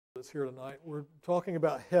That's here tonight. We're talking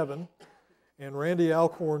about heaven, and Randy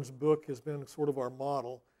Alcorn's book has been sort of our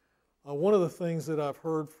model. One of the things that I've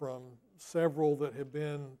heard from several that have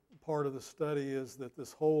been part of the study is that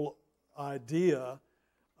this whole idea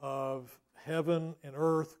of heaven and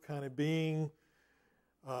earth kind of being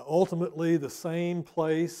ultimately the same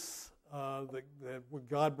place, that when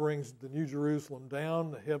God brings the New Jerusalem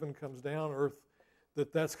down, the heaven comes down, earth,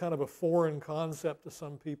 that's kind of a foreign concept to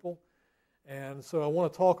some people. And so I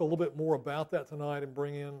want to talk a little bit more about that tonight and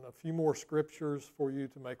bring in a few more scriptures for you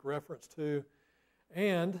to make reference to,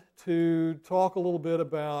 and to talk a little bit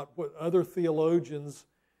about what other theologians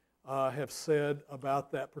have said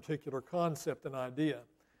about that particular concept and idea.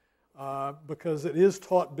 Because it is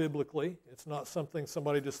taught biblically. It's not something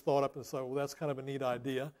somebody just thought up and said, well, that's kind of a neat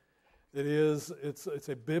idea. It's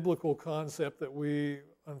a biblical concept that we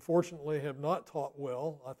unfortunately have not taught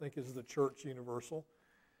well, I think, is the church universal.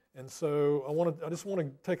 And so I just want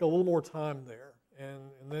to take a little more time there, and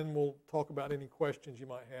then we'll talk about any questions you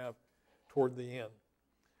might have toward the end.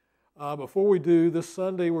 Before we do, this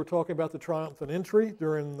Sunday we're talking about the triumphant entry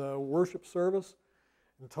during the worship service,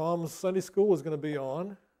 and Tom's Sunday school is going to be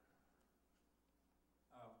on.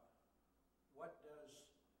 What does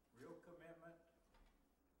real commitment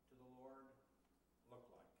to the Lord look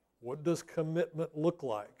like? What does commitment look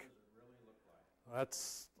like? What does it really look like?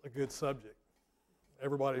 That's a good subject.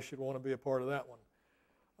 Everybody should want to be a part of that one.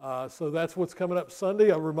 So that's what's coming up Sunday.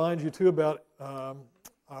 I'll remind you, too, about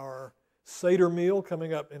our Seder meal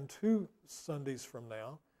coming up in 2 Sundays from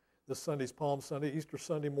now. This Sunday's Palm Sunday, Easter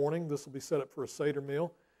Sunday morning. This will be set up for a Seder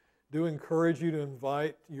meal. Do encourage you to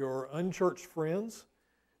invite your unchurched friends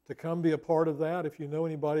to come be a part of that. If you know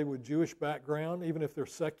anybody with Jewish background, even if they're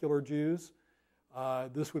secular Jews,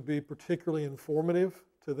 this would be particularly informative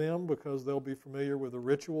to them because they'll be familiar with the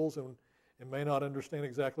rituals and may not understand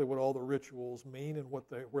exactly what all the rituals mean and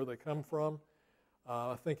where they come from.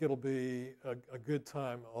 I think it'll be a good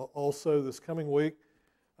time. Also, this coming week,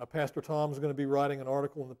 Pastor Tom is going to be writing an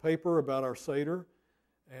article in the paper about our Seder,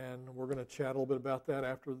 and we're going to chat a little bit about that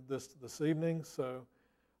after this evening. So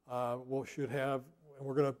we're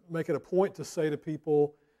going to make it a point to say to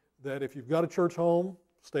people that if you've got a church home,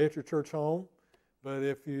 stay at your church home. But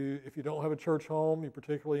if you don't have a church home, you're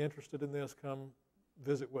particularly interested in this, come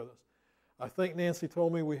visit with us. I think Nancy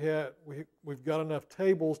told me we've got enough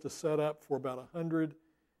tables to set up for about 130,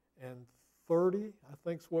 I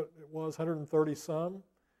think is what it was, 130 some.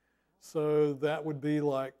 So that would be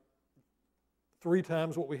like 3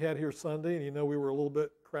 times what we had here Sunday, and you know we were a little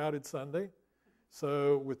bit crowded Sunday.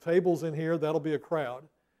 So with tables in here, that'll be a crowd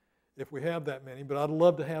if we have that many, but I'd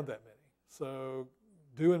love to have that many. So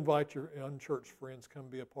do invite your unchurched friends, come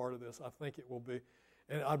be a part of this. I think it will be.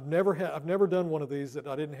 And I've never done one of these that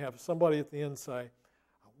I didn't have somebody at the end say,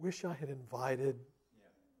 I wish I had invited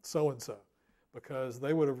so-and-so, because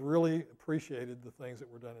they would have really appreciated the things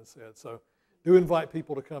that were done and said. So do invite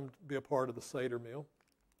people to come be a part of the Seder meal.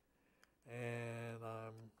 And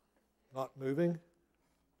I'm not moving.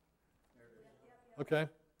 Okay.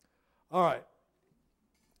 All right.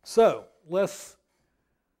 So I'm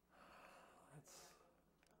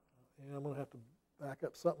going to have to back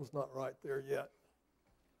up. Something's not right there yet.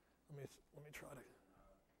 Let me try to.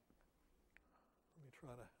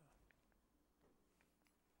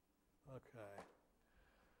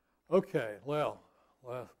 Okay. Well,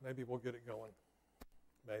 maybe we'll get it going.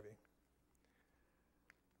 Maybe.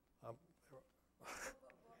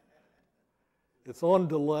 It's on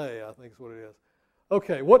delay, I think is what it is.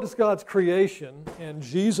 Okay. What does God's creation and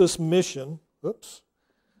Jesus' mission,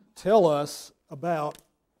 tell us about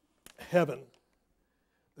heaven?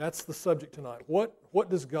 That's the subject tonight. What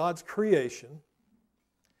does God's creation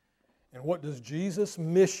and what does Jesus'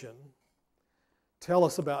 mission tell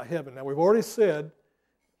us about heaven? Now, we've already said,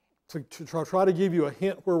 to try to give you a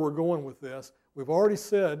hint where we're going with this, we've already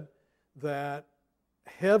said that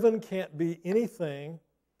heaven can't be anything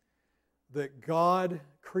that God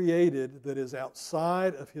created that is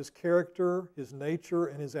outside of His character, His nature,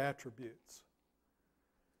 and His attributes.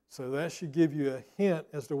 So that should give you a hint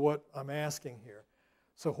as to what I'm asking here.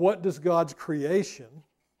 So what does God's creation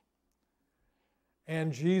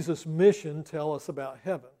and Jesus' mission tell us about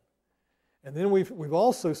heaven? And then we've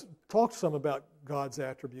also talked some about God's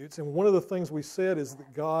attributes, and one of the things we said is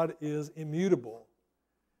that God is immutable.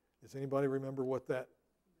 Does anybody remember what that?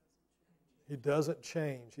 He doesn't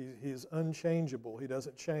change. He is unchangeable. He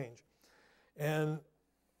doesn't change. And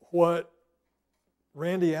what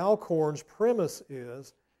Randy Alcorn's premise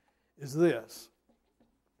is this,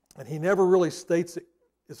 and he never really states it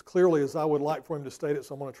as clearly as I would like for him to state it,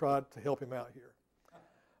 so I'm going to try to help him out here.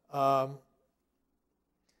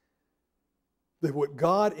 that what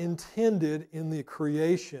God intended in the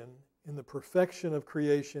creation, in the perfection of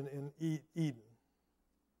creation in Eden,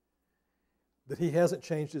 that He hasn't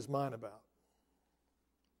changed His mind about.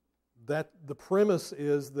 That the premise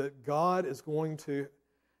is that God is going to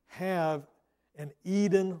have an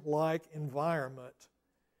Eden-like environment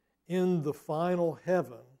in the final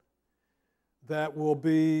heaven that will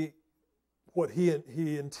be what He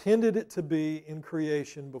intended it to be in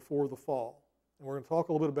creation before the fall. And we're going to talk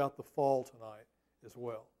a little bit about the fall tonight as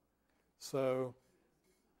well. So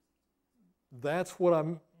that's what I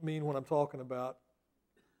mean when I'm talking about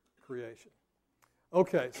creation.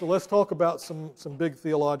 Okay, so let's talk about some big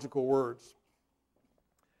theological words.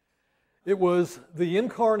 It was the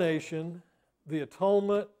incarnation, the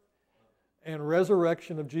atonement, and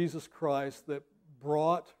resurrection of Jesus Christ that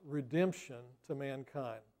brought redemption to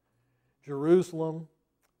mankind. Jerusalem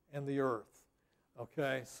and the earth.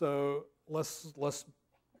 Okay, so let's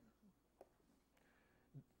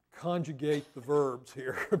conjugate the verbs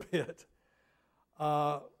here a bit.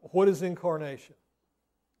 What is incarnation?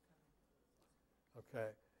 Okay,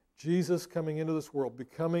 Jesus coming into this world,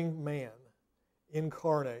 becoming man,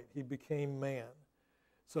 incarnate. He became man.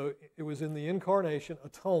 So it was in the incarnation,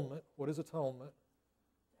 atonement. What is atonement?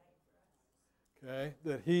 Okay,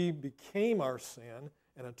 that He became our sin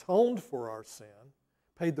and atoned for our sin,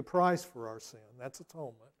 paid the price for our sin. That's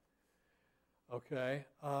atonement. Okay.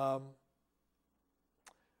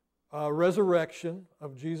 Resurrection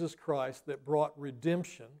of Jesus Christ that brought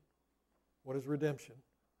redemption. What is redemption?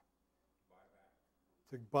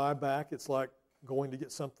 To buy back. It's like going to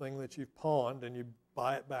get something that you've pawned and you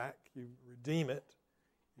buy it back. You redeem it.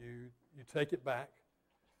 You take it back.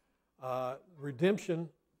 Redemption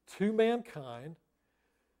to mankind.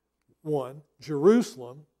 1,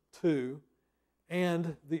 Jerusalem, 2,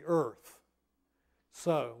 and the earth.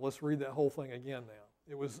 So, let's read that whole thing again now.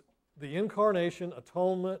 It was the incarnation,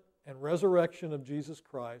 atonement, and resurrection of Jesus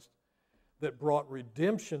Christ that brought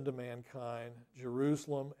redemption to mankind,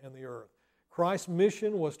 Jerusalem, and the earth. Christ's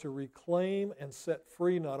mission was to reclaim and set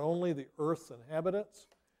free not only the earth's inhabitants,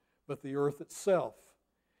 but the earth itself.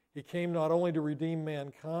 He came not only to redeem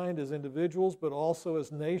mankind as individuals, but also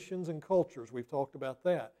as nations and cultures. We've talked about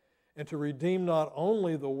that. And to redeem not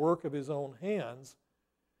only the work of His own hands,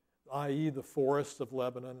 i.e. the forests of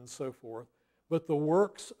Lebanon and so forth, but the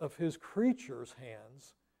works of His creatures'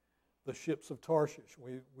 hands, the ships of Tarshish.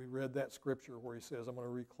 We read that scripture where He says, I'm going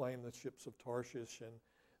to reclaim the ships of Tarshish and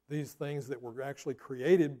these things that were actually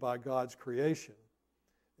created by God's creation,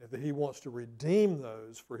 and that He wants to redeem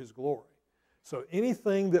those for His glory. So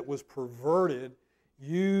anything that was perverted,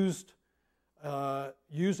 used in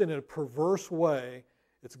a perverse way,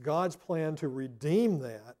 it's God's plan to redeem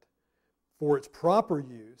that for its proper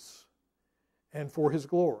use and for His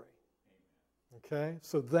glory. Okay?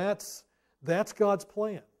 So that's God's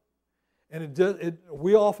plan. And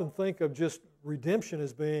we often think of just redemption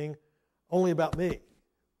as being only about me.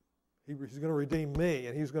 He's going to redeem me,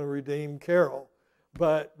 and He's going to redeem Carol.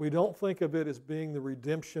 But we don't think of it as being the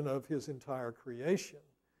redemption of His entire creation.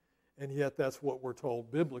 And yet that's what we're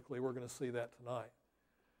told biblically. We're going to see that tonight.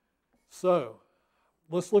 So,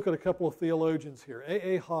 let's look at a couple of theologians here.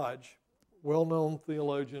 A. Hodge, well-known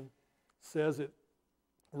theologian, says it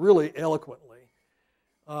really eloquently.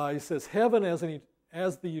 He says, heaven as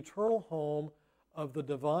the eternal home of the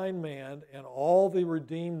divine man and all the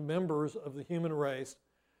redeemed members of the human race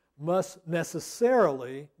must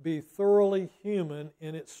necessarily be thoroughly human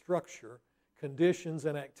in its structure, conditions,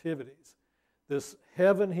 and activities. This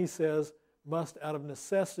heaven, he says, must out of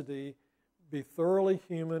necessity be thoroughly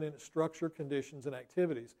human in its structure, conditions, and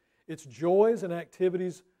activities. Its joys and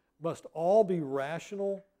activities must all be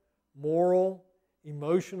rational, moral,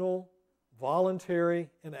 emotional, voluntary,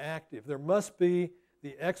 and active. There must be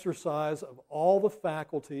the exercise of all the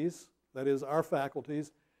faculties, that is, our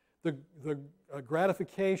faculties, the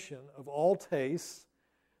gratification of all tastes,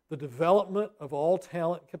 the development of all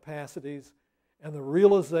talent capacities, and the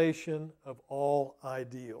realization of all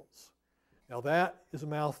ideals. Now that is a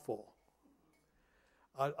mouthful.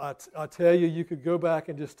 I tell you, you could go back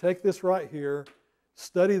and just take this right here,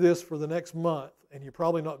 study this for the next month, and you're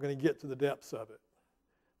probably not going to get to the depths of it.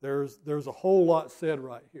 There's a whole lot said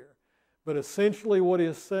right here. But essentially what he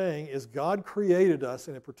is saying is God created us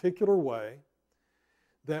in a particular way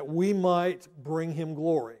that we might bring Him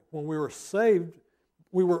glory. When we were saved,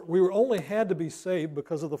 we were only had to be saved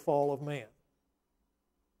because of the fall of man.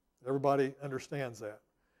 Everybody understands that.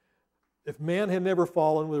 If man had never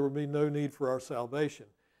fallen, there would be no need for our salvation.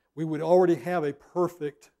 We would already have a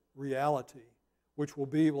perfect reality, which will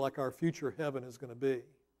be like our future heaven is going to be.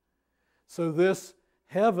 So this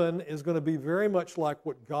heaven is going to be very much like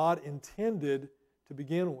what God intended to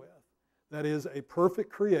begin with. That is a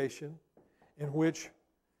perfect creation in which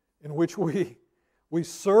we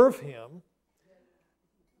serve Him,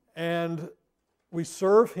 and we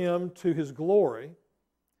serve Him to His glory,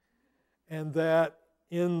 and that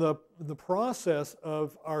in the process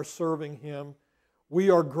of our serving Him, we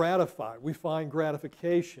are gratified. We find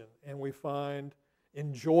gratification, and we find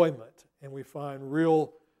enjoyment, and we find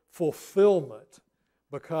real fulfillment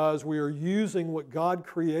because we are using what God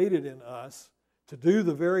created in us to do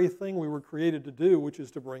the very thing we were created to do, which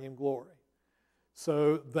is to bring Him glory.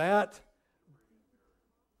 So that's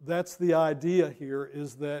the idea here,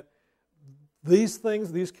 is that these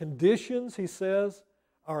things, these conditions, he says,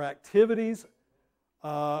 our activities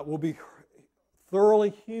will be thoroughly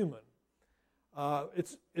human.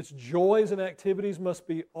 Its joys and activities must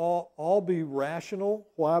be all be rational.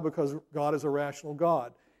 Why? Because God is a rational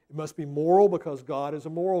God. It must be moral because God is a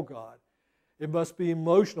moral God. It must be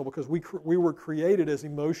emotional because we were created as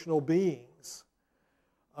emotional beings.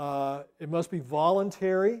 It must be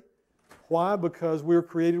voluntary. Why? Because we were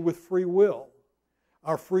created with free will.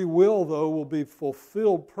 Our free will, though, will be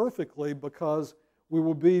fulfilled perfectly because we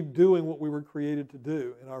will be doing what we were created to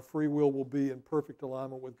do, and our free will be in perfect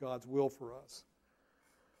alignment with God's will for us.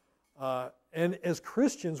 And as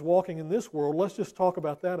Christians walking in this world, let's just talk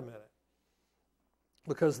about that a minute,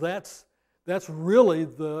 because that's really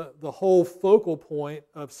the whole focal point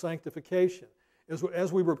of sanctification.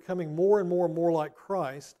 As we were becoming more and more and more like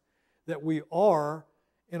Christ, that we are,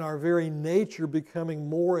 in our very nature, becoming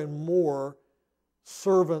more and more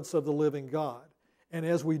servants of the living God. And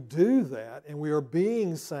as we do that, and we are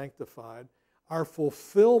being sanctified, our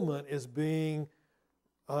fulfillment is being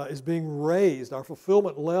raised. Our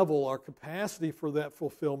fulfillment level, our capacity for that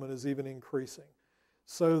fulfillment is even increasing.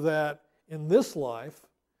 So that in this life,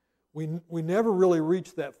 we never really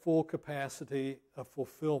reach that full capacity of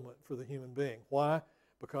fulfillment for the human being. Why?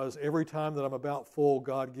 Because every time that I'm about full,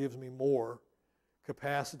 God gives me more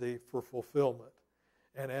capacity for fulfillment.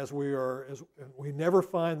 And we never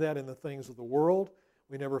find that in the things of the world.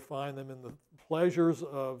 We never find them in the pleasures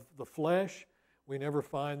of the flesh. We never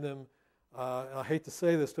find them, I hate to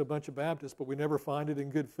say this to a bunch of Baptists, but we never find it in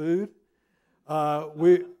good food.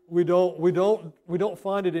 We don't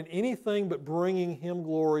find it in anything but bringing Him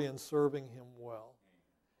glory and serving Him well.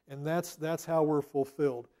 And that's how we're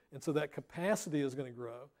fulfilled. And so that capacity is going to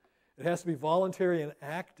grow. It has to be voluntary and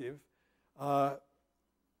active. I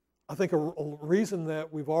think a reason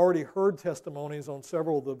that we've already heard testimonies on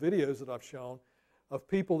several of the videos that I've shown of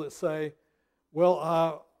people that say,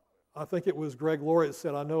 well, I think it was Greg Laurie that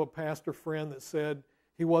said, I know a pastor friend that said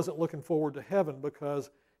he wasn't looking forward to heaven because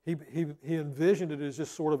he envisioned it as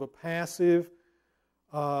just sort of a passive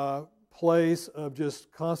place of just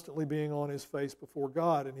constantly being on his face before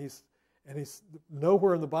God. And he's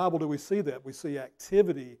nowhere in the Bible do we see that. We see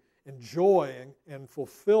activity and joy and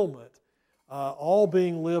fulfillment all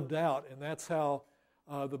being lived out, and that's how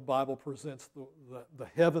the Bible presents the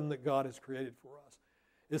heaven that God has created for us.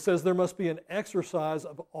 It says there must be an exercise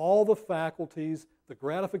of all the faculties, the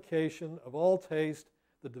gratification of all taste,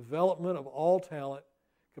 the development of all talent,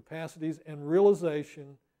 capacities, and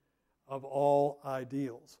realization of all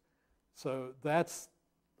ideals. So that's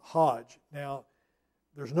Hodge. Now,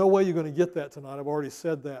 there's no way you're going to get that tonight. I've already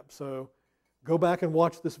said that. So go back and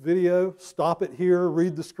watch this video. Stop it here.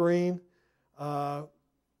 Read the screen.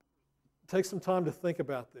 Take some time to think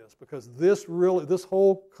about this, because this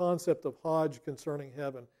whole concept of Hodge concerning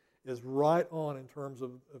heaven is right on in terms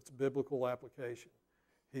of its biblical application.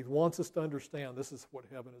 He wants us to understand this is what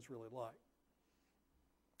heaven is really like.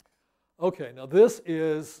 Okay, now this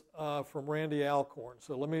is from Randy Alcorn,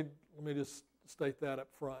 so let me just state that up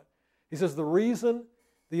front. He says the reason,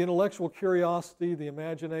 the intellectual curiosity, the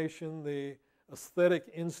imagination, the aesthetic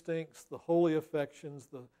instincts, the holy affections,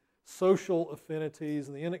 the social affinities,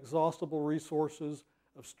 and the inexhaustible resources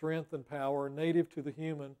of strength and power native to the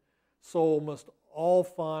human soul must all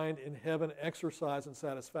find in heaven exercise and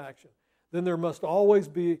satisfaction. Then there must always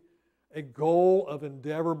be a goal of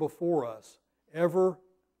endeavor before us, ever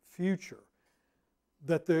future.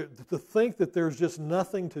 To think that there's just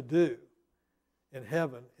nothing to do in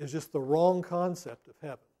heaven is just the wrong concept of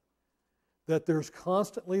heaven. That there's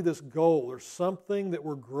constantly this goal, there's something that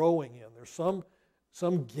we're growing in, there's some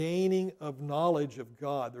gaining of knowledge of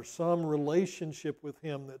God. There's some relationship with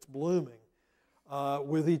Him that's blooming,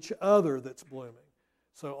 with each other that's blooming.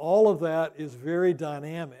 So all of that is very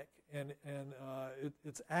dynamic and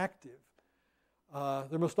it's active.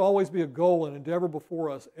 There must always be a goal and endeavor before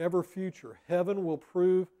us, ever future. Heaven will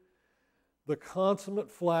prove the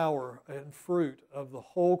consummate flower and fruit of the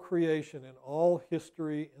whole creation in all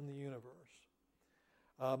history in the universe.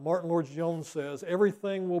 Martin Lloyd-Jones says,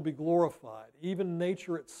 everything will be glorified, even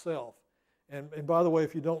nature itself. And by the way,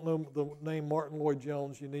 if you don't know the name Martin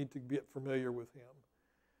Lloyd-Jones, you need to get familiar with him.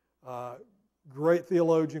 Great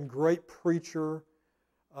theologian, great preacher.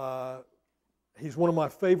 He's one of my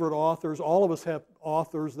favorite authors. All of us have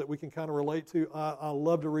authors that we can kind of relate to. I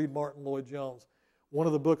love to read Martin Lloyd-Jones. One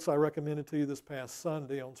of the books I recommended to you this past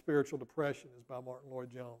Sunday on spiritual depression is by Martin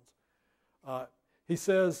Lloyd-Jones. He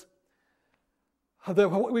says that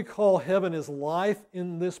what we call heaven is life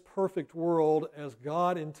in this perfect world as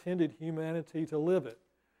God intended humanity to live it.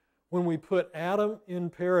 When we put Adam in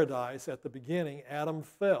paradise at the beginning, Adam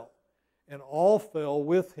fell, and all fell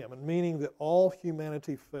with him, and meaning that all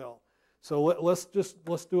humanity fell. So let's do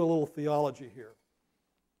a little theology here.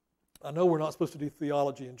 I know we're not supposed to do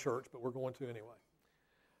theology in church, but we're going to anyway.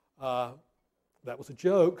 That was a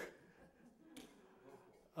joke.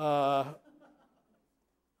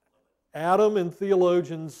 Adam, in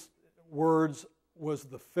theologians' words, was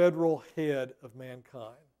the federal head of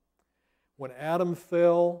mankind. When Adam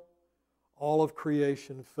fell, all of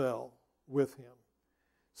creation fell with him.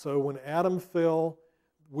 So when Adam fell,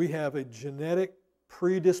 we have a genetic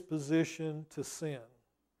predisposition to sin.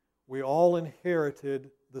 We all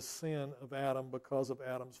inherited the sin of Adam because of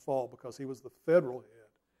Adam's fall, because he was the federal head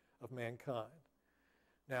of mankind.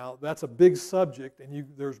 Now, that's a big subject, and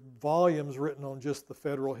there's volumes written on just the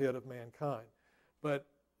federal head of mankind. But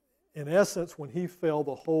in essence, when he fell,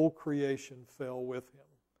 the whole creation fell with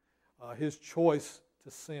him. His choice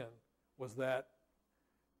to sin was that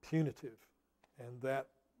punitive and that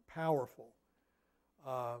powerful.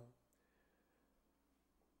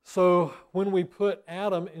 So when we put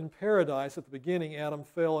Adam in paradise at the beginning, Adam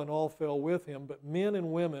fell and all fell with him, but men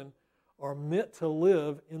and women are meant to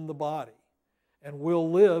live in the body and will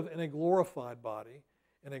live in a glorified body,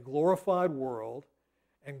 in a glorified world,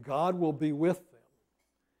 and God will be with them.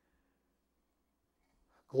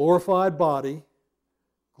 Glorified body,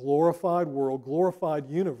 glorified world, glorified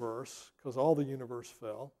universe, because all the universe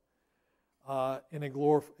fell,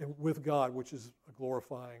 with God, which is a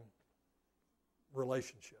glorifying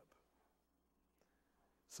relationship.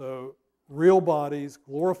 So, real bodies,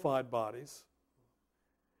 glorified bodies.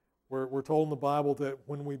 We're told in the Bible that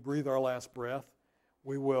when we breathe our last breath,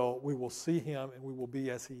 we will see Him and we will be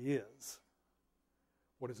as He is.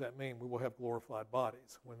 What does that mean? We will have glorified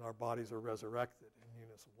bodies when our bodies are resurrected in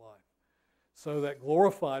newness of life. So that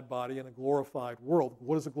glorified body in a glorified world.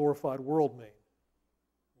 What does a glorified world mean?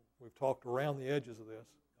 We've talked around the edges of this.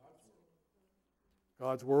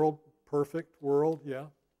 God's world, perfect world, yeah.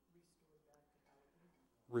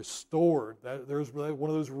 Restored. There's one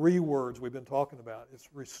of those re-words we've been talking about. It's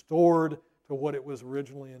restored to what it was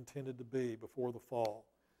originally intended to be before the fall.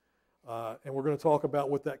 And we're going to talk about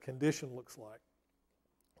what that condition looks like.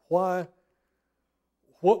 What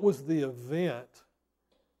was the event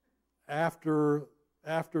after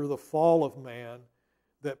the fall of man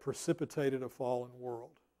that precipitated a fallen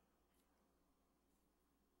world?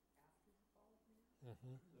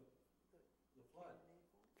 Mm-hmm.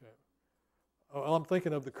 Okay. Oh, I'm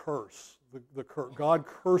thinking of the curse. God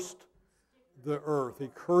cursed the earth. He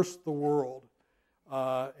cursed the world,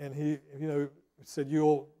 and He, said,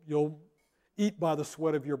 "You'll eat by the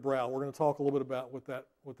sweat of your brow." We're going to talk a little bit about what that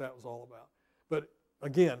was all about. But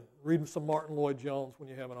again, reading some Martin Lloyd-Jones when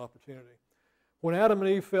you have an opportunity. When Adam and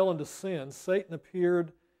Eve fell into sin, Satan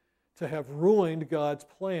appeared to have ruined God's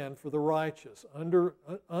plan for the righteous,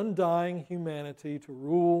 undying humanity to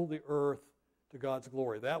rule the earth to God's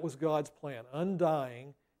glory. That was God's plan,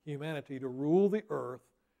 undying humanity to rule the earth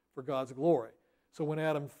for God's glory. So when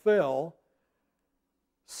Adam fell,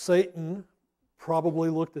 Satan probably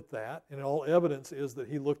looked at that, and all evidence is that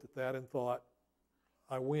he looked at that and thought,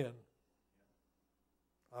 I win.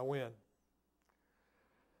 I win.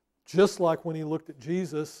 Just like when he looked at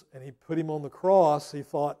Jesus and he put him on the cross, he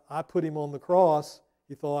thought, I put him on the cross,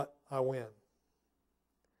 he thought, I win.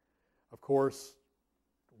 Of course,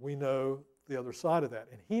 we know the other side of that,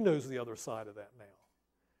 and he knows the other side of that now.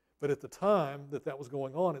 But at the time that was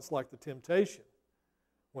going on, it's like the temptation.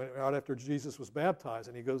 Right after Jesus was baptized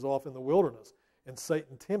and he goes off in the wilderness, and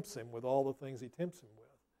Satan tempts him with all the things he tempts him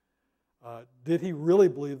with. Did he really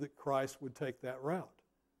believe that Christ would take that route?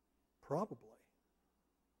 Probably.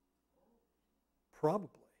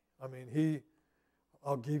 Probably. I mean,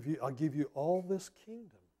 I'll give you all this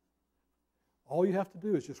kingdom. All you have to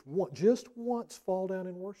do is just once fall down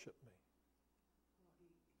and worship me. He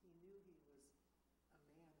knew he was a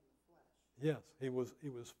man in the flesh. Yes, he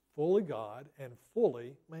was fully God and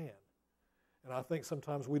fully man. And I think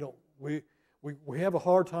sometimes We have a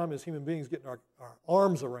hard time as human beings getting our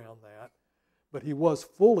arms around that, but he was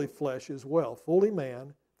fully flesh as well, fully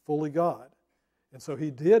man, fully God. And so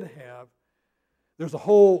he did have, there's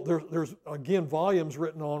again volumes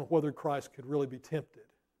written on whether Christ could really be tempted.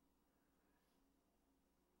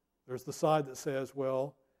 There's the side that says,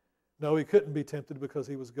 well, no, he couldn't be tempted because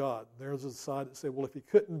he was God. There's the side that said, well, if he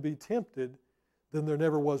couldn't be tempted, then there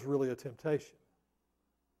never was really a temptation.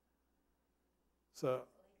 So,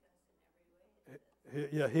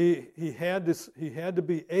 yeah, he had to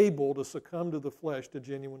be able to succumb to the flesh to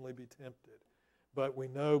genuinely be tempted. But we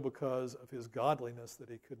know because of his godliness that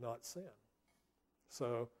he could not sin.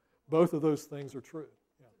 So both of those things are true.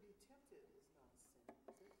 Yeah. To be tempted is not a sin,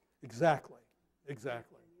 is it? Exactly. And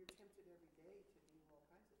you're tempted every day to do all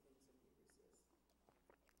kinds of things and you resist.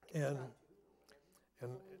 And Not to,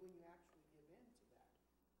 and only when you actually give in to that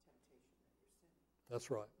temptation that you're sinning.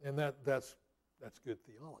 that's right. And that's good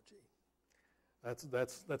theology.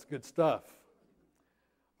 That's good stuff.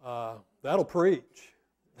 That'll preach.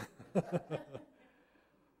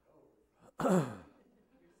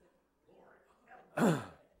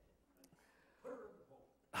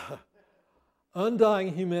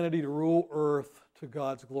 Undying humanity to rule earth to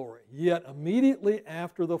God's glory. Yet immediately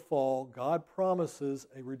after the fall, God promises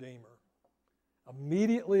a Redeemer.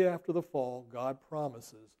 Immediately after the fall, God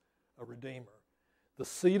promises a Redeemer. The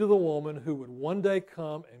seed of the woman who would one day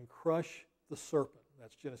come and crush the serpent.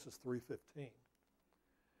 That's Genesis 3:15.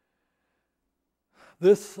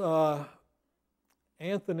 This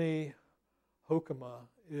Anthony Hoekema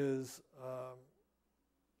is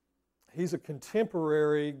he's a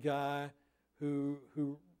contemporary guy who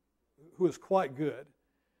is quite good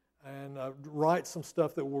and writes some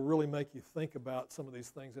stuff that will really make you think about some of these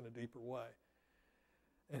things in a deeper way.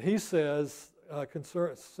 And he says,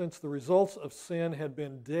 since the results of sin had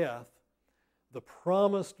been death, the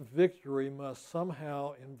promised victory must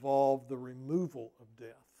somehow involve the removal of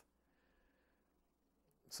death.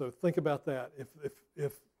 So think about that.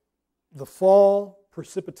 If the fall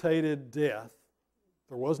precipitated death,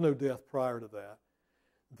 there was no death prior to that,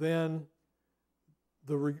 then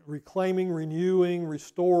the reclaiming, renewing,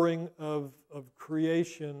 restoring of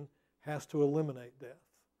creation has to eliminate death.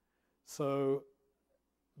 So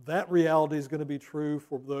that reality is going to be true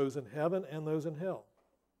for those in heaven and those in hell.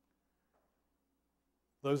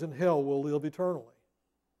 Those in hell will live eternally.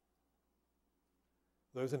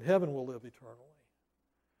 Those in heaven will live eternally.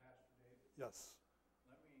 Pastor David, Yes.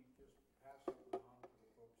 let me just pass something on to the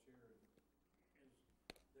folks here. You've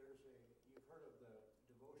heard of the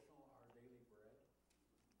devotional Our Daily Bread?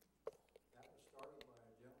 That was started by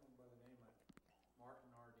a gentleman by the name of Martin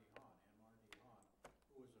R. DeHaan, M.R. DeHaan,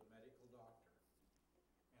 who was a medical doctor.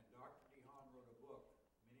 And Dr. DeHaan wrote a book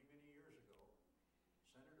many, many years ago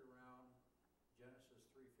centered around Genesis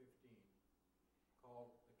 3:15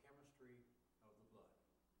 called The Chemistry of the Blood.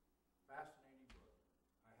 Fascinating book.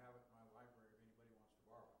 I have it in my library if anybody wants to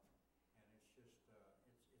borrow it. And it's just,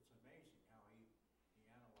 it's amazing how he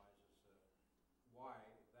analyzes why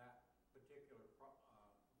that particular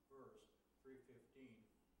verse, 3:15,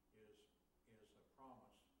 is a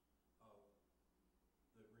promise of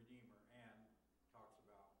the Redeemer and talks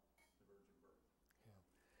about the virgin birth.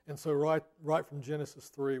 And so right from Genesis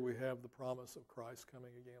 3, we have the promise of Christ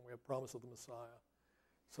coming again. We have the promise of the Messiah.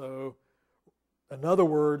 So, in other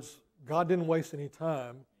words, God didn't waste any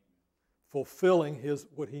time fulfilling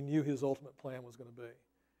what he knew his ultimate plan was going to be.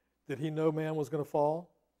 Did he know man was going to fall?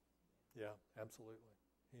 Yeah, absolutely.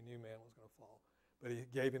 He knew man was going to fall. But he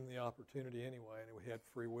gave him the opportunity anyway, and he had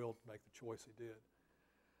free will to make the choice he did.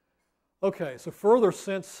 Okay, so further,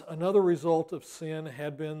 since another result of sin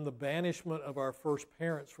had been the banishment of our first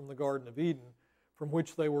parents from the Garden of Eden, from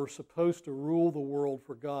which they were supposed to rule the world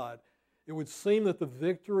for God, it would seem that the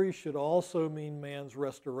victory should also mean man's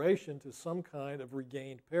restoration to some kind of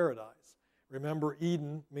regained paradise. Remember,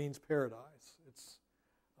 Eden means paradise. It's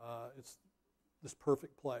this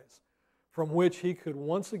perfect place from which he could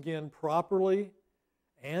once again properly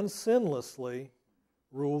and sinlessly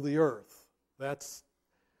rule the earth. That's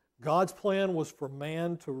God's plan was for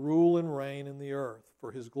man to rule and reign in the earth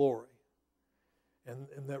for his glory. And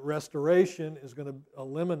that restoration is going to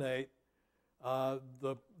eliminate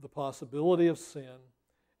the possibility of sin,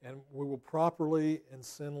 and we will properly and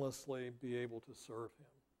sinlessly be able to serve him.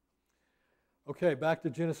 Okay, back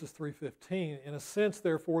to Genesis 3:15. In a sense,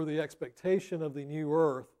 therefore, the expectation of the new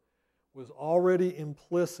earth was already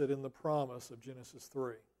implicit in the promise of Genesis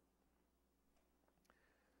 3.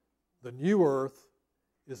 The new earth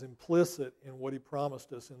is implicit in what he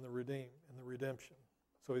promised us in the redemption.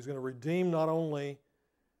 So he's going to redeem not only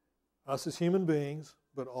us as human beings,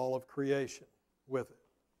 but all of creation with it.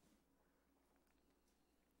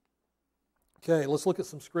 Okay, let's look at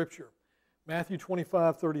some scripture. Matthew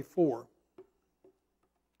 25:34.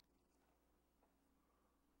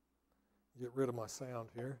 Get rid of my sound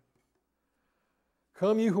here.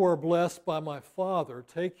 Come, you who are blessed by my Father,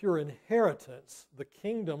 take your inheritance, the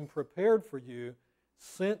kingdom prepared for you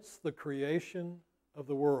since the creation of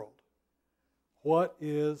the world. What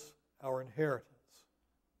is our inheritance?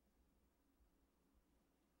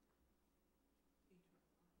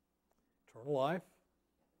 Eternal life,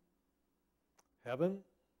 heaven,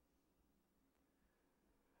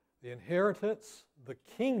 the inheritance, the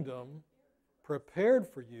kingdom prepared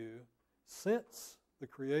for you since the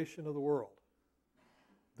creation of the world.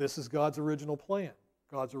 This is God's original plan.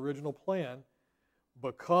 God's original plan,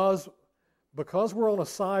 because we're on a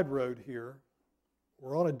side road here,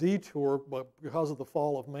 we're on a detour, but because of the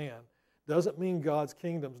fall of man, doesn't mean God's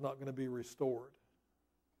kingdom is not going to be restored.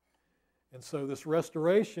 And so this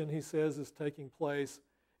restoration, he says, is taking place,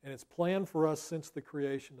 and it's planned for us since the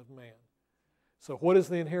creation of man. So what is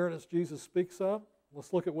the inheritance Jesus speaks of?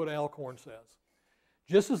 Let's look at what Alcorn says.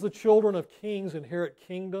 Just as the children of kings inherit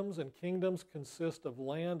kingdoms, and kingdoms consist of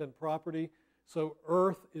land and property, so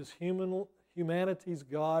earth is humanity's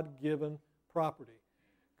God-given property.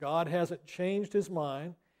 God hasn't changed his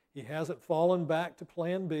mind. He hasn't fallen back to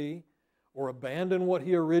plan B or abandoned what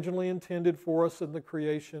he originally intended for us in the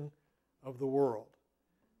creation of the world.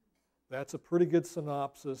 That's a pretty good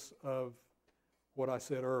synopsis of what I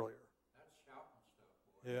said earlier. That's shouting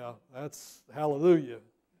stuff, boy. Yeah, that's hallelujah.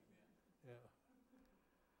 Yeah.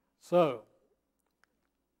 So,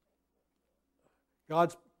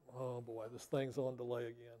 God's, oh boy, this thing's on delay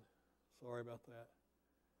again. Sorry about that.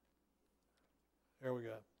 There we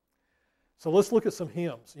go. So let's look at some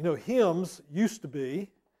hymns. You know, hymns used to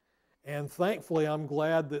be, and thankfully I'm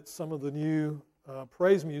glad that some of the new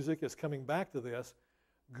praise music is coming back to this,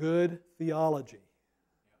 good theology.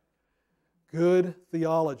 Good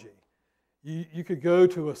theology. You could go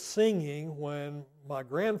to a singing when my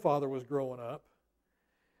grandfather was growing up,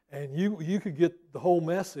 and you could get the whole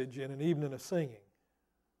message in an evening of singing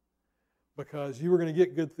because you were going to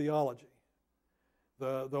get good theology.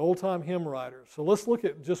 The old-time hymn writers. So let's look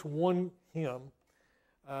at just one hymn.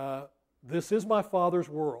 This Is My Father's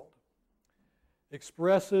World.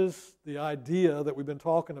 Expresses the idea that we've been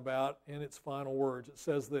talking about in its final words. It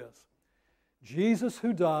says this: Jesus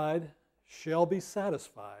who died shall be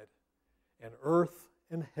satisfied, and earth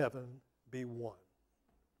and heaven be one.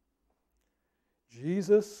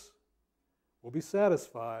 Jesus will be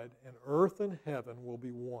satisfied, and earth and heaven will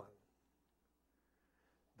be one.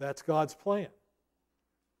 That's God's plan.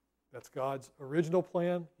 That's God's original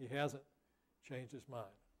plan. He hasn't changed his mind.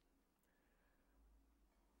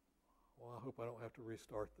 Well, I hope I don't have to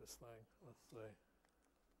restart this thing. Let's see.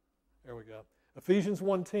 There we go. Ephesians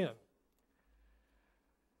 1:10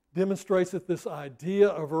 demonstrates that this idea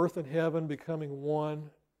of earth and heaven becoming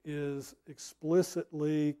one is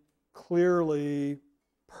explicitly, clearly,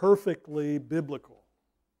 perfectly biblical.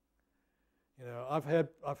 You know,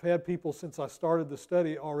 I've had people since I started the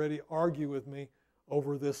study already argue with me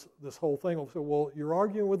over this whole thing. I'll say, well, you're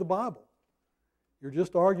arguing with the Bible. You're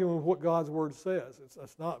just arguing with what God's Word says.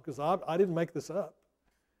 It's not, because I didn't make this up.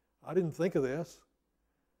 I didn't think of this.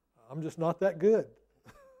 I'm just not that good.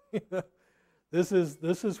 This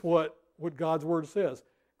is what God's Word says.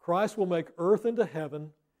 Christ will make earth into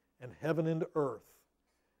heaven and heaven into earth.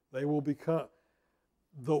 They will become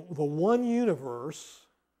the one universe,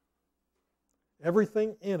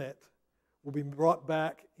 everything in it will be brought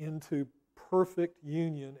back into perfect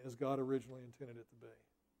union as God originally intended it to be.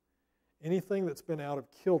 Anything that's been out of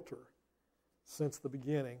kilter since the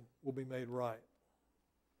beginning will be made right.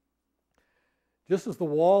 Just as the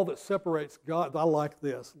wall that separates God, I like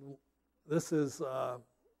this. This is, I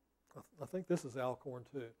think this is Alcorn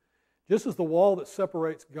too. Just as the wall that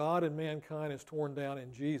separates God and mankind is torn down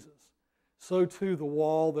in Jesus, so too the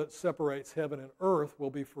wall that separates heaven and earth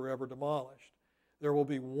will be forever demolished. There will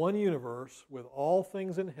be one universe with all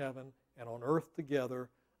things in heaven and on earth together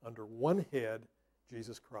under one head,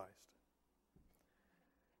 Jesus Christ.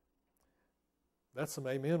 That's some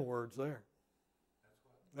amen words there.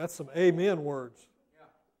 That's some amen words. Yeah.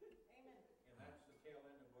 Amen. And that's the tail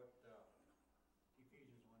end of what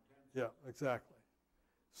Ephesians 1:10 says. Yeah, exactly.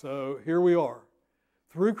 So here we are.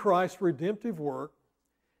 Through Christ's redemptive work,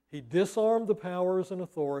 he disarmed the powers and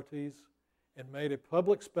authorities and made a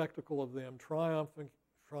public spectacle of them, triumphing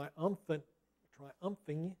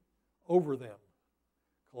over them.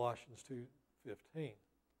 Colossians 2:15.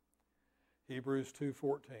 Hebrews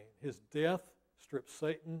 2:14. His death stripped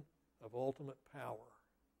Satan of ultimate power.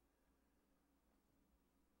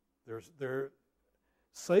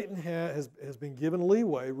 Satan has been given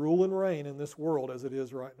leeway, rule and reign in this world as it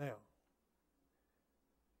is right now.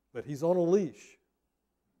 But he's on a leash.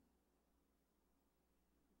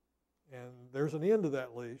 And there's an end to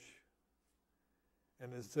that leash.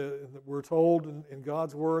 And we're told in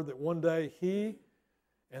God's Word that one day he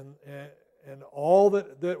and all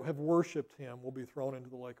that have worshipped him will be thrown into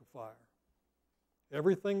the lake of fire.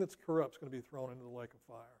 Everything that's corrupt is going to be thrown into the lake of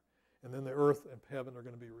fire. And then the earth and heaven are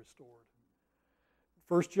going to be restored.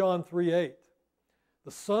 1 John 3:8,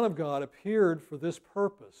 the Son of God appeared for this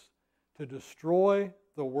purpose, to destroy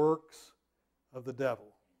the works of the devil.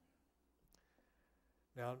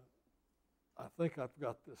 Now, I think I've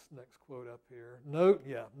got this next quote up here.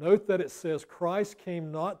 Note that it says, Christ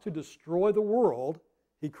came not to destroy the world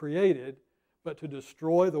he created, but to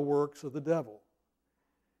destroy the works of the devil.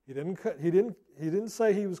 He didn't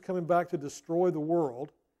say he was coming back to destroy the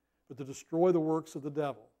world, but to destroy the works of the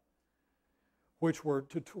devil, which were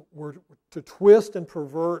to twist and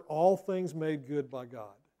pervert all things made good by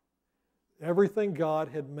God. Everything God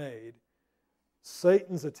had made,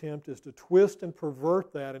 Satan's attempt is to twist and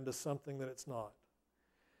pervert that into something that it's not.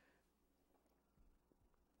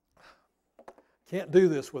 Can't do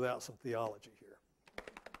this without some theology here.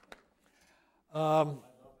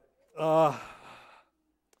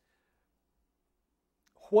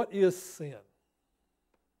 What is sin?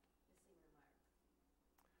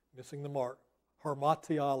 Missing the mark.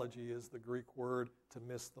 Hamartiology is the Greek word to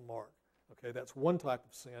miss the mark. Okay, that's one type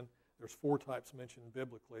of sin. There's 4 types mentioned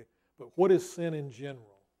biblically. But what is sin in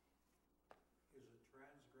general? Is a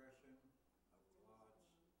transgression of God's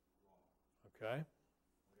law. Okay.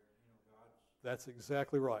 That's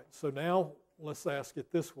exactly right. So now let's ask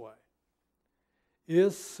it this way.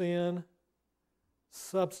 Is sin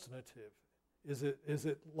substantive? Is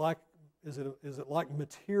it like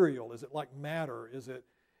material? Is it like matter? Is it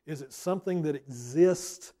something that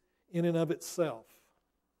exists in and of itself?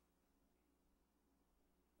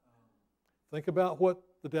 Think about what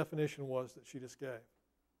the definition was that she just gave.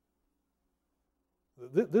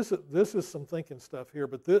 This is some thinking stuff here,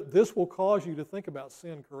 but this will cause you to think about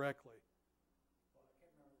sin correctly.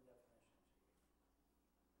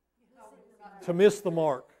 To miss the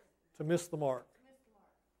mark. To miss the mark. So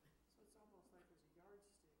it's almost like there's a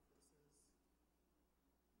yardstick that says,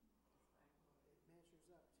 it measures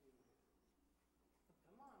up to,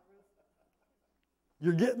 come on, Ruth.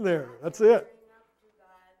 You're getting there. That's it.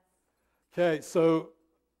 Okay, so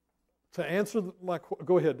to answer my question,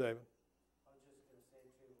 go ahead, David. I was just going to say,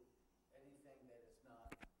 too, anything that is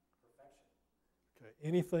not perfection. Okay,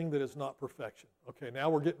 anything that is not perfection. Okay, now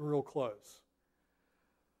we're getting real close.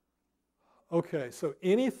 Okay, so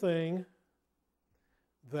anything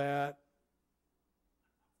that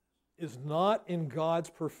is not in God's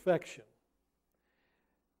perfection,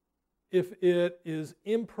 if it is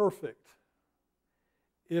imperfect,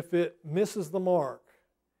 if it misses the mark,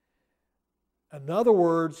 in other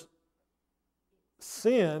words,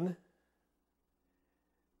 sin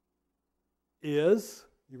is,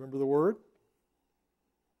 you remember the word?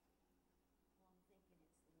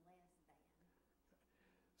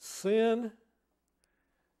 Sin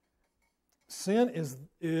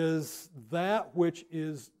is that which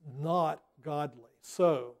is not godly.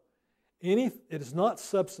 So, it is not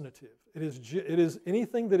substantive. It is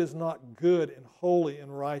anything that is not good and holy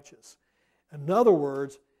and righteous. In other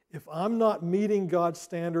words, if I'm not meeting God's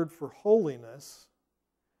standard for holiness,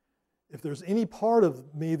 if there's any part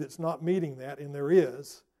of me that's not meeting that, and there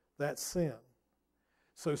is, that's sin.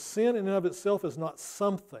 So sin in and of itself is not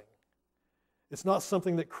something. It's not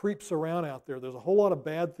something that creeps around out there. There's a whole lot of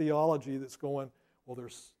bad theology that's going, well,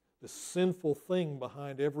 there's this sinful thing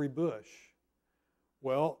behind every bush.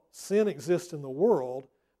 Well, sin exists in the world,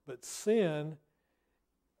 but sin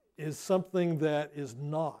is something that is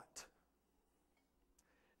not.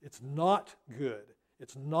 It's not good.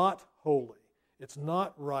 It's not holy. It's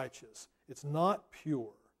not righteous. It's not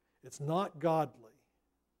pure. It's not godly.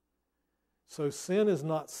 So sin is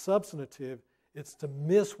not substantive. It's to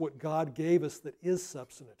miss what God gave us that is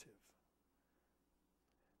substantive.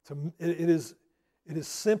 It is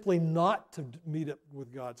simply not to meet up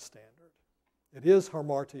with God's standard. It is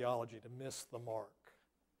hamartiology, to miss the mark.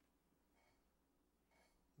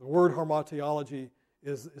 The word hamartiology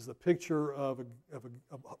is the picture of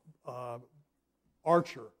an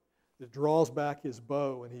archer that draws back his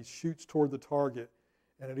bow and he shoots toward the target,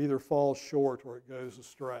 and it either falls short or it goes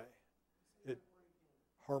astray.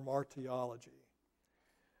 Hamartiology.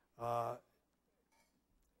 I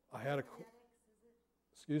had a...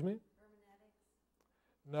 Excuse me?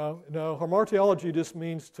 No, hamartiology just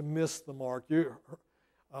means to miss the mark.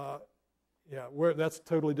 That's a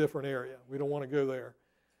totally different area. We don't want to go there.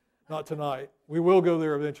 Not tonight. We will go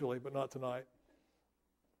there eventually, but not tonight.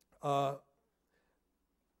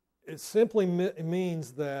 It simply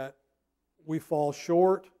means that we fall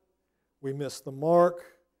short, we miss the mark,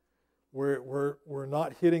 we're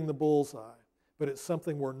not hitting the bullseye. But it's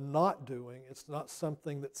something we're not doing. It's not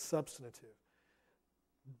something that's substantive.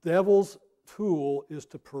 Devil's tool is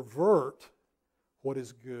to pervert what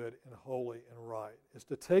is good and holy and right. Is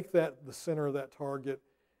to take the center of that target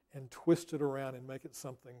and twist it around and make it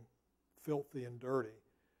something filthy and dirty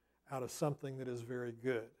out of something that is very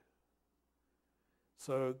good.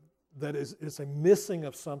 So that is, it's a missing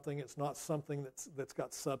of something. It's not something that's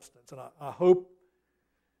got substance. And I hope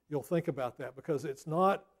you'll think about that, because it's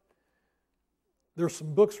not. There's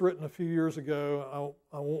some books written a few years ago.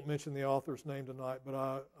 I won't mention the author's name tonight, but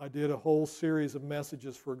I did a whole series of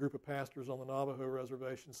messages for a group of pastors on the Navajo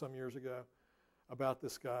reservation some years ago about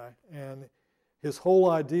this guy. And his whole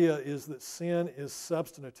idea is that sin is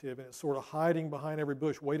substantive, and it's sort of hiding behind every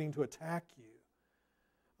bush, waiting to attack you.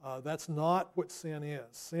 That's not what sin is.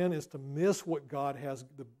 Sin is to miss what God has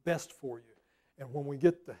the best for you. And when we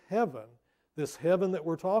get to heaven, this heaven that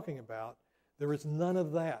we're talking about, there is none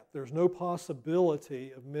of that. There's no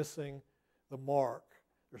possibility of missing the mark.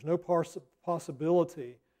 There's no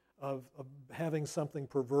possibility of having something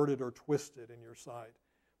perverted or twisted in your sight,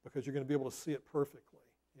 because you're going to be able to see it perfectly.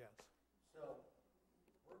 Yes. So,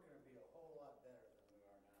 we're going to be a whole lot better than we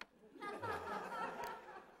are now.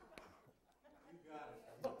 You got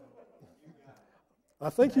it. You got it. I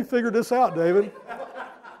think you figured this out, David.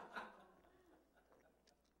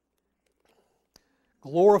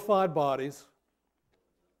 Glorified bodies,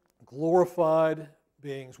 glorified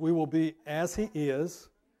beings. We will be as He is,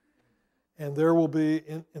 and there will be,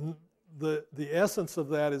 in the essence of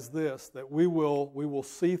that is this, that we will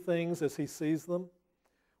see things as He sees them.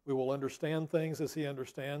 We will understand things as He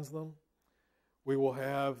understands them. We won't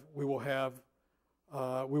have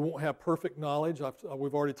perfect knowledge.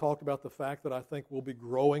 We've already talked about the fact that I think we'll be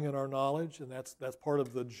growing in our knowledge, and that's part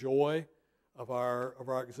of the joy of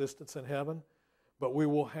our existence in heaven. But we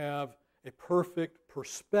will have a perfect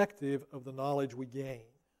perspective of the knowledge we gain.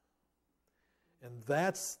 And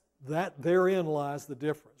therein lies the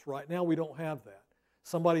difference. Right now we don't have that.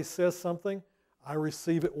 Somebody says something, I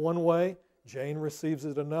receive it one way, Jane receives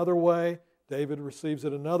it another way, David receives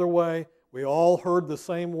it another way. We all heard the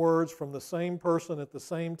same words from the same person at the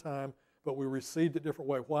same time, but we received it different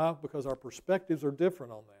way. Why? Because our perspectives are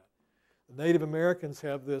different on that. The Native Americans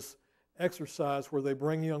have this exercise where they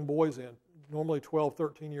bring young boys in, normally 12,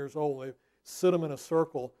 13 years old. They sit them in a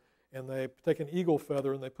circle, and they take an eagle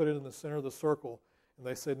feather and they put it in the center of the circle. And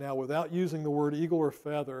they say, now without using the word eagle or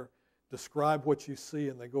feather, describe what you see,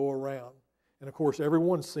 and they go around. And of course,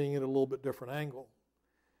 everyone's seeing it at a little bit different angle.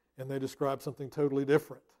 And they describe something totally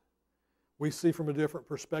different. We see from a different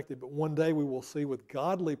perspective, but one day we will see with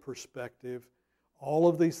godly perspective all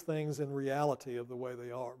of these things in reality of the way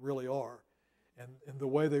they really are. And the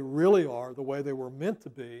way they really are, the way they were meant to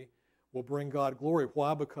be, will bring God glory.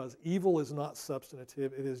 Why? Because evil is not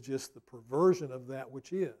substantive. It is just the perversion of that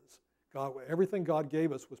which is. Everything God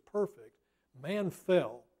gave us was perfect. Man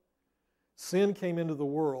fell. Sin came into the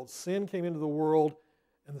world. Sin came into the world,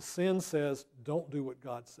 and the sin says, don't do what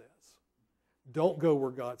God says. Don't go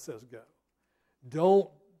where God says go.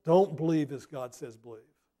 Don't believe as God says believe.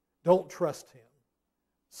 Don't trust Him.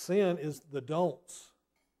 Sin is the don'ts,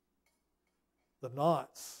 the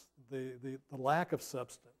nots, the lack of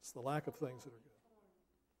substance, the lack of things that are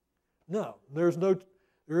good. No, there is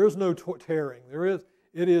no tearing.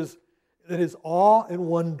 It is awe and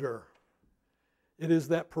wonder. It is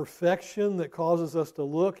that perfection that causes us to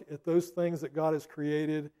look at those things that God has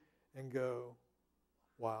created and go,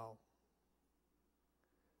 wow.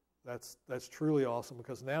 That's truly awesome,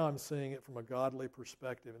 because now I'm seeing it from a godly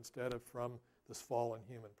perspective instead of from this fallen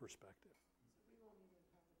human perspective.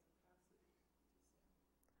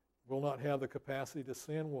 We'll not have the capacity to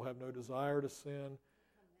sin. We'll have no desire to sin.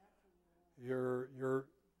 Your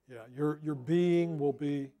being will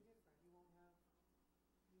be.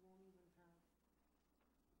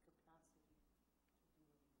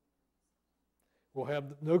 We'll have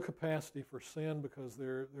no capacity for sin, because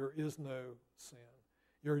there is no sin.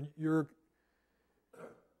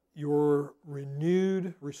 Your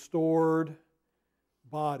renewed, restored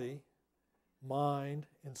body, mind,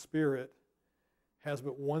 and spirit has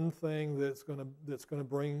but one thing that's going to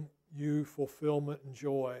bring you fulfillment and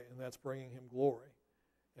joy, and that's bringing Him glory.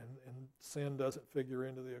 And sin doesn't figure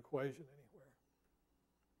into the equation anywhere.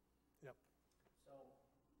 Yep. So,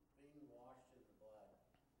 being washed in the blood,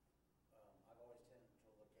 I've always tended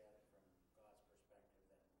to look at it from God's perspective,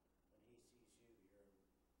 that when He sees you, you're in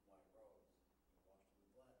white robes, you're washed in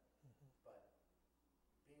the blood.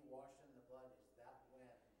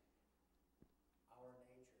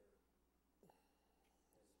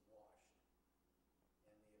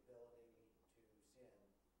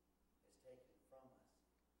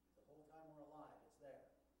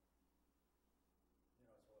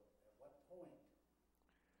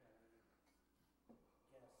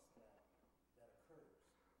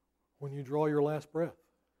 When you draw your last breath.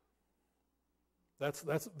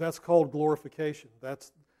 That's called glorification.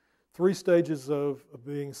 That's 3 stages of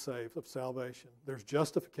being saved, of salvation. There's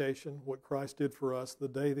justification, what Christ did for us. The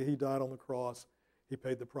day that He died on the cross, He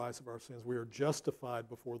paid the price of our sins. We are justified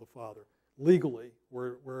before the Father. Legally,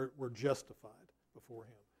 we're justified before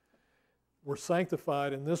Him. We're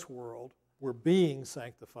sanctified in this world. We're being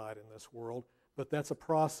sanctified in this world, but that's a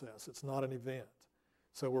process. It's not an event.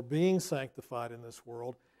 So we're being sanctified in this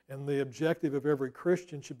world, and the objective of every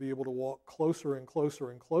Christian should be able to walk closer and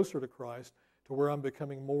closer and closer to Christ, to where I'm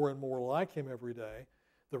becoming more and more like Him every day.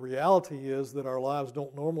 The reality is that our lives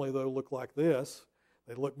don't normally, though, look like this.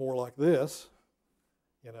 They look more like this,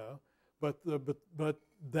 you know. But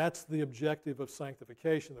that's the objective of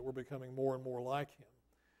sanctification, that we're becoming more and more like Him.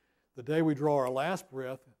 The day we draw our last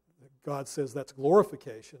breath, God says that's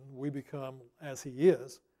glorification. We become as He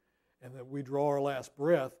is, and that we draw our last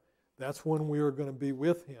breath, that's when we are going to be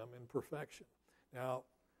with Him in perfection. Now,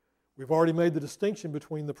 we've already made the distinction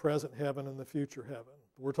between the present heaven and the future heaven.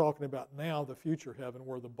 We're talking about now the future heaven,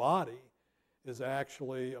 where the body is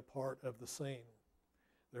actually a part of the scene.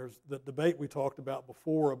 There's the debate we talked about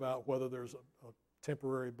before about whether there's a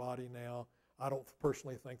temporary body now. I don't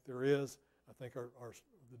personally think there is. I think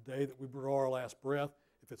the day that we draw our last breath,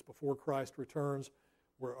 if it's before Christ returns,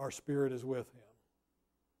 where our spirit is with Him.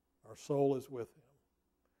 Our soul is with Him.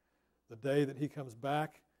 The day that He comes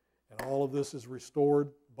back and all of this is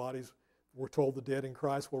restored, bodies, we're told the dead in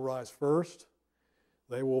Christ will rise first.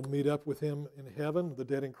 They will meet up with Him in heaven. The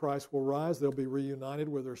dead in Christ will rise. They'll be reunited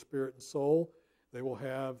with their spirit and soul. They will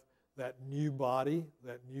have that new body,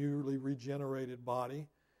 that newly regenerated body.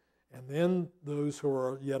 And then those who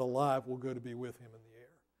are yet alive will go to be with Him in the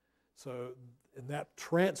air. So in that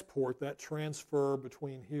transport, that transfer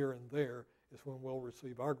between here and there is when we'll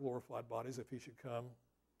receive our glorified bodies, if He should come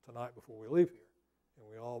tonight before we leave here. And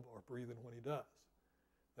we all are breathing when He does.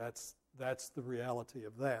 That's the reality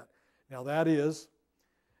of that. Now that is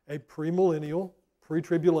a premillennial,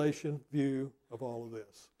 pre-tribulation view of all of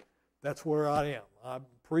this. That's where I am. I'm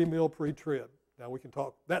pre-mill, pre-trib. Now we can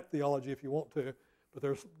talk that theology if you want to, but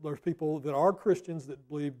there's people that are Christians that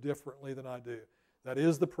believe differently than I do. That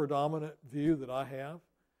is the predominant view that I have.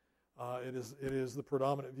 It is the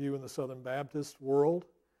predominant view in the Southern Baptist world,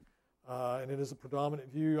 and it is a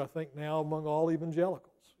predominant view, I think, now among all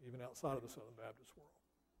evangelicals, even outside of the Southern Baptist world.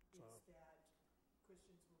 So, It's that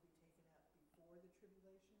Christians will be taken up before the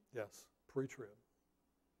tribulation? yes, pre-trib.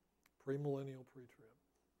 Premillennial, pre-trib.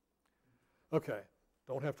 Okay,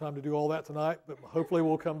 don't have time to do all that tonight, but hopefully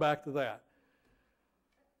we'll come back to that.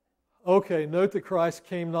 Okay, note that Christ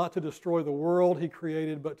came not to destroy the world He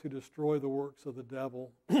created, but to destroy the works of the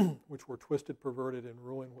devil, which were twisted, perverted, and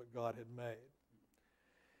ruined what God had made.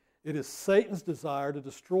 It is Satan's desire to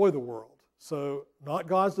destroy the world. So, not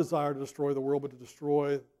God's desire to destroy the world, but to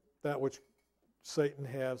destroy that which Satan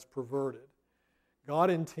has perverted.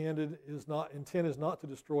 God's intent is not to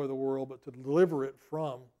destroy the world, but to deliver it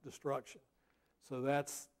from destruction. So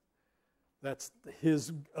that's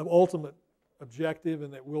His ultimate objective,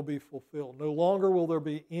 and that will be fulfilled. No longer will there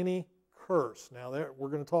be any curse. Now, we're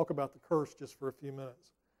going to talk about the curse just for a few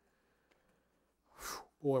minutes.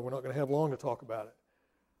 Boy, we're not going to have long to talk about it.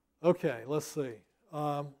 Okay, let's see.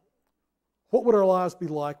 What would our lives be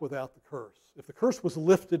like without the curse? If the curse was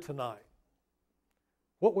lifted tonight,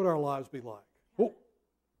 what would our lives be like?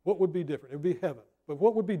 What would be different? It would be heaven. But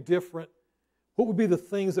what would be different? What would be the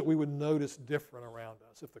things that we would notice different around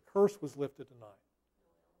us if the curse was lifted tonight?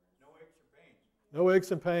 No aches or pains. No aches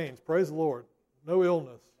and pains. Praise the Lord. No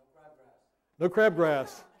illness. No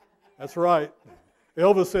crabgrass. That's right.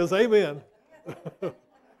 Elvis says amen.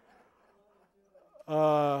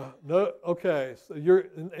 No. Okay. So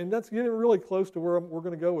and that's getting really close to where we're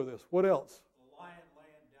going to go with this. What else? The lion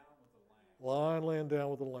laying down with the lamb. Lion laying down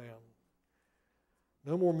with the lamb.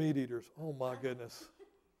 No more meat eaters. Oh my goodness.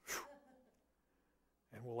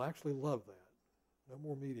 And we'll actually love that. No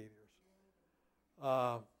more meat eaters.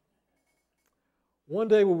 One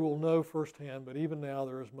day we will know firsthand, but even now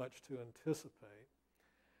there is much to anticipate.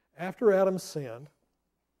 After Adam sinned,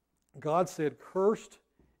 God said, "Cursed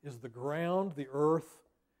is the ground, the earth,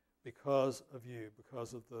 because of you,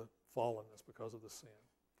 because of the fallenness, because of the sin."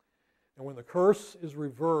 And when the curse is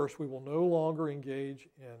reversed, we will no longer engage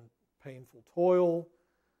in painful toil,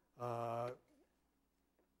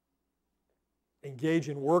 engage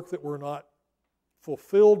in work that we're not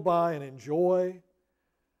fulfilled by and enjoy.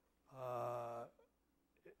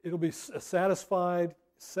 It'll be a satisfying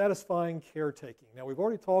caretaking. Now, we've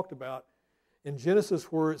already talked about in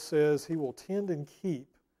Genesis where it says He will tend and keep.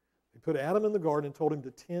 He put Adam in the garden and told him to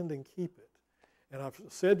tend and keep it. And I've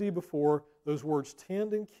said to you before, those words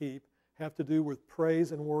tend and keep have to do with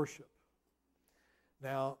praise and worship.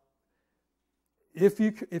 Now, if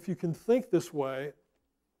you can think this way,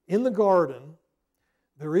 in the garden,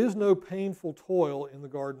 there is no painful toil in the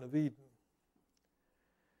Garden of Eden.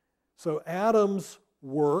 So Adam's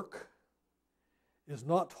work is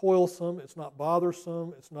not toilsome, it's not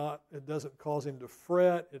bothersome, it doesn't cause him to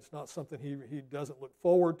fret, it's not something he doesn't look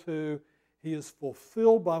forward to. He is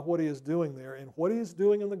fulfilled by what he is doing there, and what he is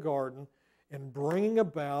doing in the garden and bringing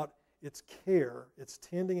about its care, its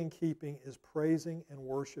tending and keeping, is praising and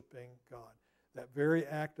worshiping God. That very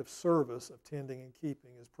act of service of tending and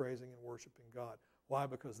keeping is praising and worshiping God. Why?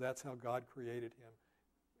 Because that's how God created him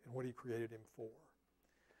and what he created him for.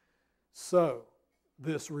 So,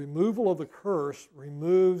 this removal of the curse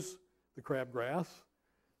removes the crabgrass,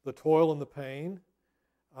 the toil and the pain,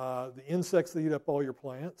 the insects that eat up all your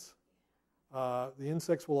plants. The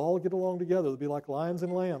insects will all get along together. They'll be like lions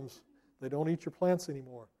and lambs. They don't eat your plants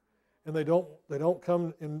anymore. And they don't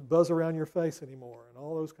come and buzz around your face anymore, and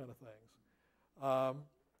all those kind of things.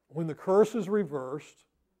 When the curse is reversed,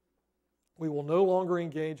 we will no longer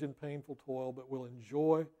engage in painful toil, but will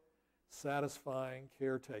enjoy satisfying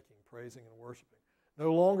caretaking, praising, and worshiping.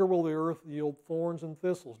 No longer will the earth yield thorns and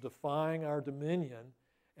thistles, defying our dominion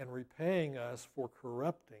and repaying us for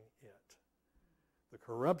corrupting it. The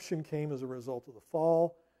corruption came as a result of the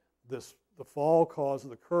fall. The fall caused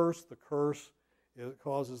the curse. The curse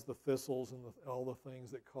causes the thistles and all the things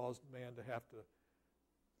that caused man to have to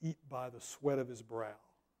eat by the sweat of his brow.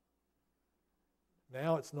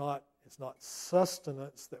 Now it's not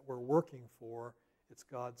sustenance that we're working for. It's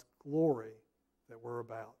God's glory that we're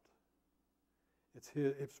about.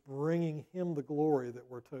 It's bringing him the glory that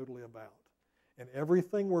we're totally about. And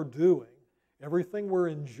everything we're doing, everything we're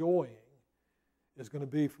enjoying, is going to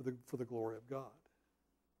be for the glory of God.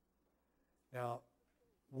 Now,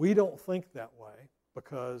 we don't think that way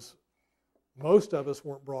because most of us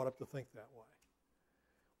weren't brought up to think that way.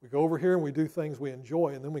 We go over here and we do things we enjoy,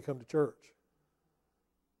 and then we come to church.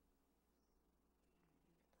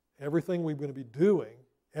 Everything we're going to be doing,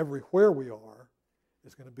 everywhere we are,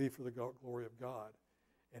 is going to be for the glory of God.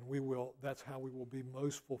 And that's how we will be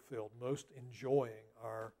most fulfilled, most enjoying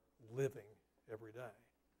our living every day.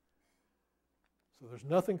 So there's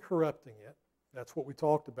nothing corrupting it. That's what we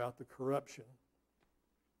talked about, the corruption.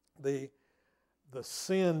 The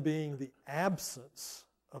sin being the absence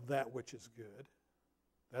of that which is good.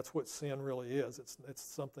 That's what sin really is. It's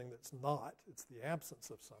something that's not. It's the absence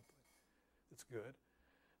of something that's good.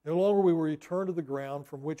 No longer we will return to the ground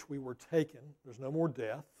from which we were taken. There's no more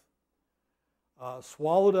death.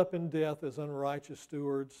 Swallowed up in death as unrighteous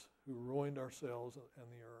stewards who ruined ourselves and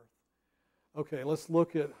the earth. Okay, let's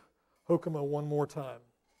look at Hokmah one more time.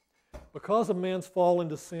 Because of man's fall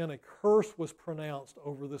into sin, a curse was pronounced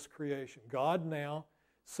over this creation. God now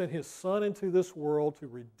sent his Son into this world to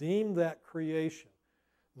redeem that creation,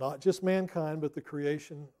 not just mankind, but the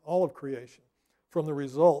creation, all of creation, from the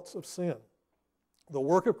results of sin. The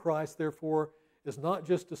work of Christ, therefore, is not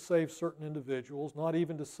just to save certain individuals, not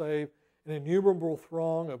even to save an innumerable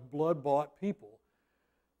throng of blood-bought people.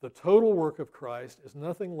 The total work of Christ is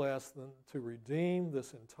nothing less than to redeem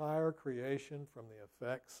this entire creation from the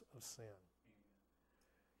effects of sin.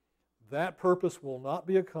 That purpose will not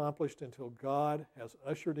be accomplished until God has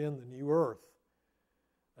ushered in the new earth,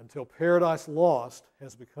 until paradise lost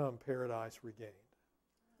has become paradise regained.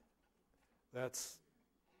 That's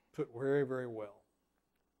put very, very well.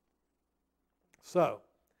 So,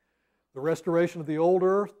 the restoration of the old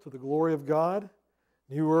earth to the glory of God,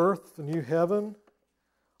 new earth, the new heaven,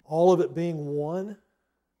 all of it being one,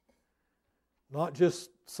 not just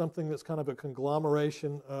something that's kind of a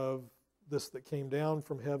conglomeration of this that came down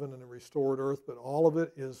from heaven and a restored earth, but all of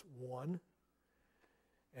it is one,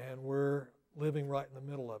 and we're living right in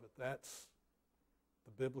the middle of it. That's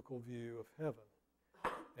the biblical view of heaven,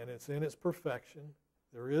 and it's in its perfection.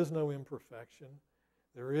 There is no imperfection.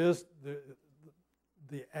 There is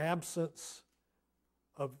the absence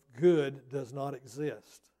of good does not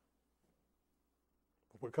exist.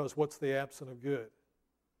 Because what's the absence of good?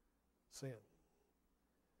 Sin.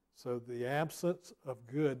 So the absence of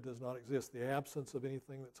good does not exist. The absence of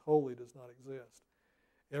anything that's holy does not exist.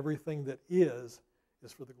 Everything that is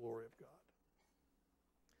for the glory of God.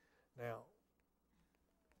 Now,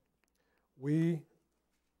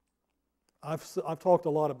 I've talked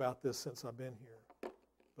a lot about this since I've been here,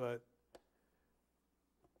 but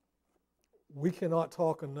we cannot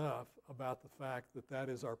talk enough about the fact that that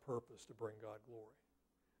is our purpose, to bring God glory.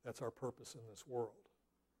 That's our purpose in this world.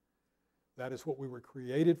 That is what we were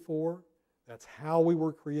created for. That's how we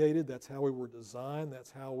were created. That's how we were designed. That's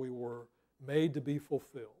how we were made to be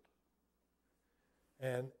fulfilled.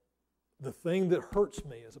 And the thing that hurts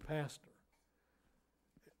me as a pastor,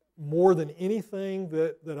 more than anything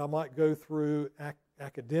that I might go through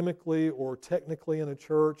academically or technically in a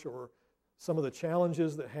church, or some of the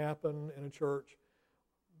challenges that happen in a church,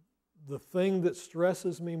 the thing that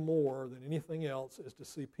stresses me more than anything else is to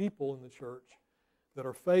see people in the church that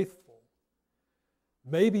are faithful,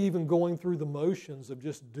 maybe even going through the motions of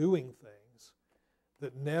just doing things,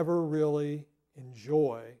 that never really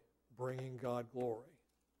enjoy bringing God glory.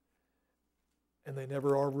 And they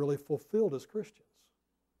never are really fulfilled as Christians.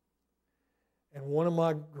 And one of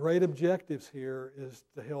my great objectives here is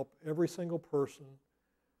to help every single person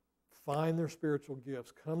find their spiritual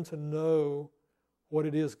gifts, come to know what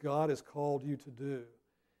it is God has called you to do,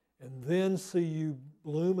 and then see you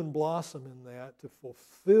bloom and blossom in that to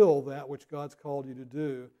fulfill that which God's called you to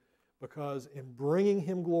do, because in bringing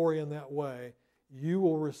Him glory in that way, you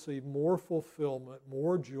will receive more fulfillment,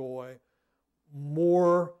 more joy,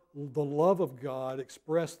 more the love of God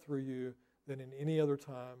expressed through you than in any other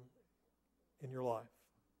time in your life.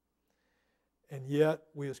 And yet,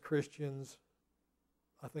 we as Christians,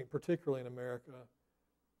 I think particularly in America,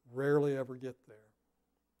 rarely ever get there.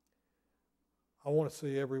 I want to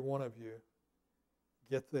see every one of you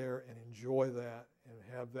get there and enjoy that and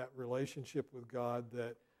have that relationship with God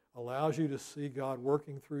that allows you to see God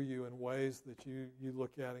working through you in ways that you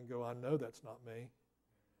look at and go, I know that's not me.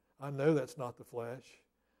 I know that's not the flesh.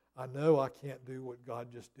 I know I can't do what God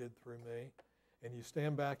just did through me. And you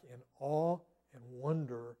stand back in awe and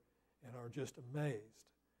wonder and are just amazed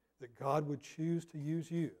that God would choose to use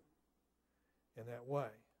you in that way.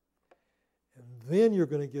 And then you're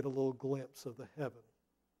going to get a little glimpse of the heaven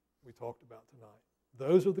we talked about tonight.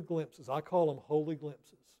 Those are the glimpses. I call them holy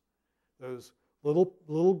glimpses. Those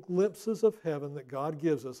little glimpses of heaven that God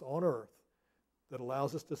gives us on earth that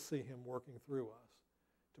allows us to see Him working through us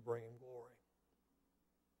to bring Him glory.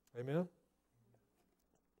 Amen?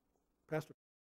 Pastor